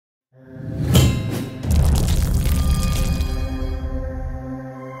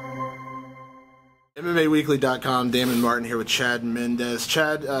MMAWeekly.com, Damon Martin here with Chad Mendes.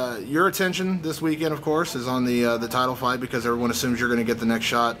 Chad, your attention this weekend, of course, is on the title fight because everyone assumes you're going to get the next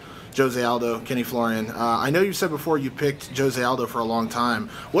shot. Jose Aldo, Kenny Florian. I know you said before you picked Jose Aldo for a long time.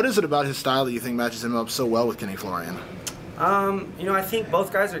 What is it about his style that you think matches him up so well with Kenny Florian? I think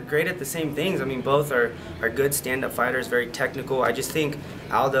both guys are great at the same things. I mean, both are good stand-up fighters, very technical. I just think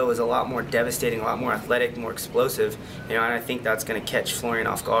Aldo is a lot more devastating, a lot more athletic, more explosive, and I think that's going to catch Florian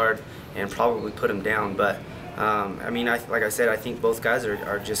off guard and probably put him down. But, like I said, I think both guys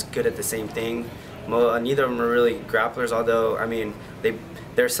are just good at the same thing. Neither of them are really grapplers, although, I mean,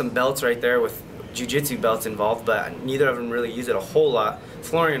 there's some belts right there with jiu-jitsu belts involved, but neither of them really use it a whole lot.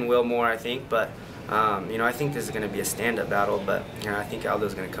 Florian will more, I think, but I think this is going to be a stand-up battle, but I think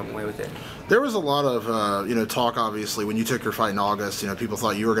Aldo's going to come away with it. There was a lot of talk, obviously, when you took your fight in August. People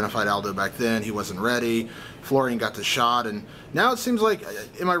thought you were going to fight Aldo back then. He wasn't ready. Florian got the shot, and now it seems like,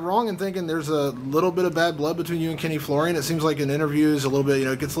 am I wrong in thinking there's a little bit of bad blood between you and Kenny Florian? It seems like in interviews a little bit,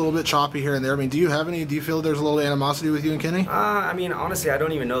 it gets a little bit choppy here and there. I mean, do you feel there's a little animosity with you and Kenny? Honestly, I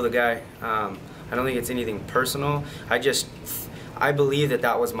don't even know the guy. I don't think it's anything personal. I believe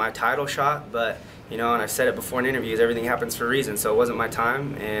that was my title shot, but and I've said it before in interviews, everything happens for a reason, so it wasn't my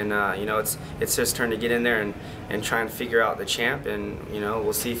time, and it's just turn to get in there and try and figure out the champ, and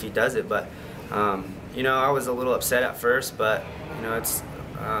we'll see if he does it. But I was a little upset at first, but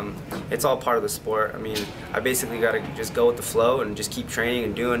it's all part of the sport. I mean, I basically got to just go with the flow and just keep training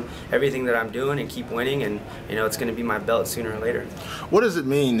and doing everything that I'm doing and keep winning, and it's going to be my belt sooner or later. What does it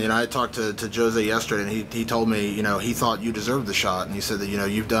mean? I talked to Jose yesterday, and he told me he thought you deserved the shot, and he said that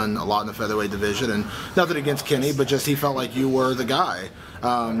you've done a lot in the featherweight division, and nothing against Kenny, but just he felt like you were the guy.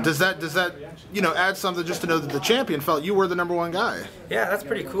 Does that add something just to know that the champion felt you were the #1 guy? Yeah, that's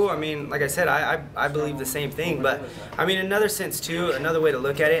pretty cool. I mean, like I said, I believe the same thing, but I mean, in another sense too, another way to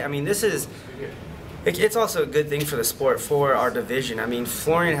look at it, I mean, it's also a good thing for the sport, for our division. I mean,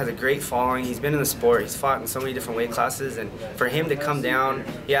 Florian has a great following. He's been in the sport. He's fought in so many different weight classes, and for him to come down,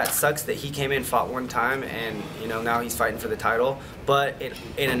 yeah, it sucks that he came in, fought one time, and now he's fighting for the title. But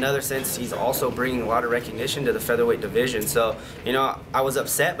in another sense, he's also bringing a lot of recognition to the featherweight division. So, I was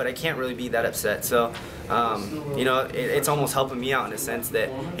upset, but I can't really be that upset. So, it's almost helping me out in a sense that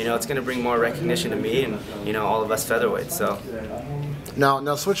it's going to bring more recognition to me and all of us featherweights. So.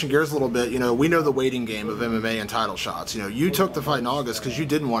 Now switching gears a little bit, we know the waiting game of MMA and title shots. You took the fight in August because you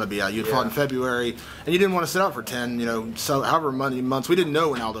didn't want to be out. You'd fought in February, and you didn't want to sit out for 10, so however many months. We didn't know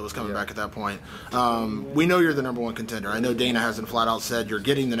when Aldo was coming back at that point. We know you're the #1 contender. I know Dana hasn't flat out said you're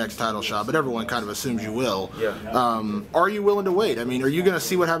getting the next title shot, but everyone kind of assumes you will. Yeah. Are you willing to wait? I mean, are you going to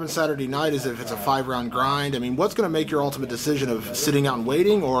see what happens Saturday night as if it's a 5-round grind? I mean, what's going to make your ultimate decision of sitting out and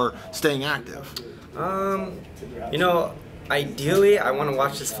waiting or staying active? Ideally, I want to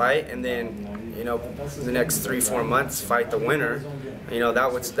watch this fight and then, the next 3-4 months fight the winner.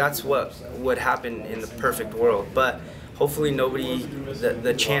 That's what would happen in the perfect world. But hopefully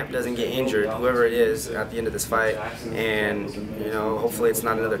the champ doesn't get injured, whoever it is, at the end of this fight. And, hopefully it's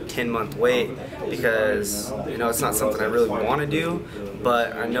not another 10-month wait because, it's not something I really want to do.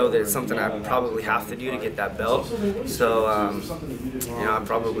 But I know that it's something I probably have to do to get that belt. So, I'll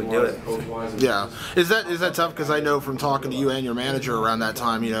probably do it. Yeah. Is that tough? Because I know from talking to you and your manager around that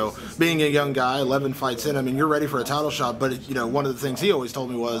time, being a young guy, 11 fights in, I mean, you're ready for a title shot. But, one of the things he always told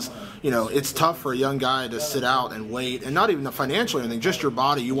me was, it's tough for a young guy to sit out and wait, and not even financially or anything, just your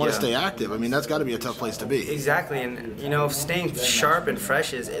body. You want to stay active. I mean, that's got to be a tough place to be. Exactly. And, staying sharp and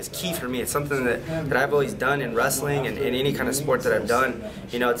fresh is key for me. It's something that I've always done in wrestling and in any kind of sport that I've done.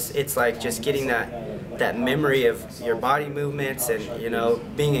 It's like just getting that memory of your body movements and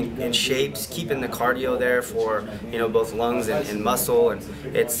being in shapes, keeping the cardio there for both lungs and muscle, and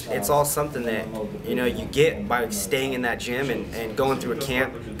it's all something that you get by staying in that gym and going through a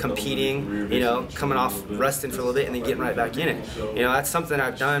camp, competing, coming off resting for a little bit and then getting right back in it. That's something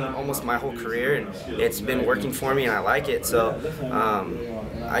I've done almost my whole career, and it's been working for me and I like it. So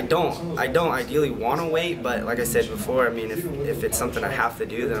I don't ideally want to wait, but like I said before, I mean, if it's something I have to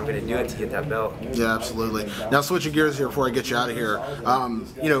do, then I'm going to do it to get that belt. Yeah, absolutely. Now, switching gears here before I get you out of here,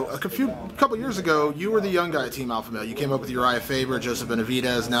 a couple years ago, you were the young guy at Team Alpha Male. You came up with Uriah Faber, Joseph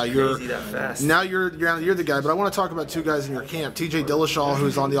Benavidez. Now you're the guy. But I want to talk about two guys in your camp: T.J. Dillashaw,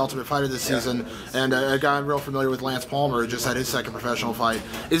 who's on the Ultimate Fighter this season, and a guy I'm real familiar with, Lance Palmer, who just had his second professional fight.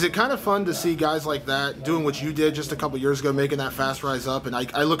 Is it kind of fun to see guys like that doing what you did just a couple years ago, making that fast rise up? And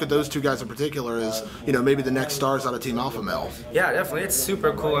I look at those two guys in particular as maybe the next stars out of Team Alpha Male. Yeah, definitely. It's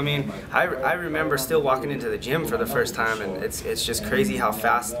super cool. I mean, I remember still still walking into the gym for the first time, and it's just crazy how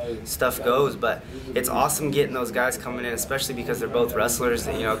fast stuff goes. But it's awesome getting those guys coming in, especially because they're both wrestlers.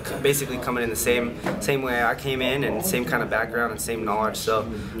 You know, basically coming in the same way I came in, and same kind of background and same knowledge. So,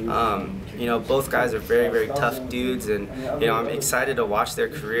 you know, both guys are very, very tough dudes, and you know, I'm excited to watch their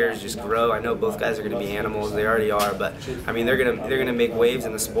careers just grow. I know both guys are going to be animals; they already are. But I mean, they're gonna make waves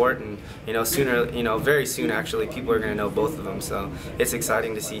in the sport, and you know, sooner, you know, very soon actually, people are going to know both of them. So it's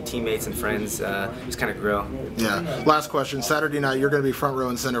exciting to see teammates and friends just kind of grow. Yeah. Last question. Saturday night, you're going to be front row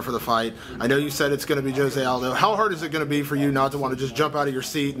and center for the fight. I know you said it's going to be Jose Aldo. How hard is it going to be for you not to want to just jump out of your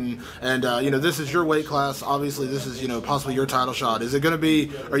seat and you know, this is your weight class. Obviously, this is, you know, possibly your title shot. Is it going to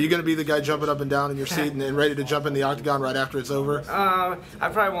be? Are you going to be the guy jumping up and down in your seat and ready to jump in the octagon right after it's over? I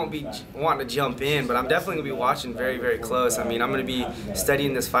probably won't be wanting to jump in, but I'm definitely going to be watching very, very close. I mean, I'm going to be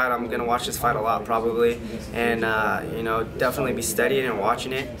studying this fight. I'm going to watch this fight a lot probably, and you know, definitely be studying and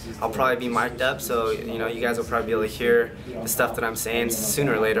watching it. I'll probably be mic'd up, so you know, you guys will probably be able to hear the stuff that I'm saying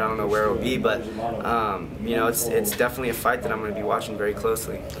sooner or later. I don't know where it will be, but you know, it's definitely a fight that I'm going to be watching very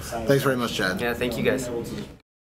closely. Thanks very much, Chad. Yeah, thank you guys.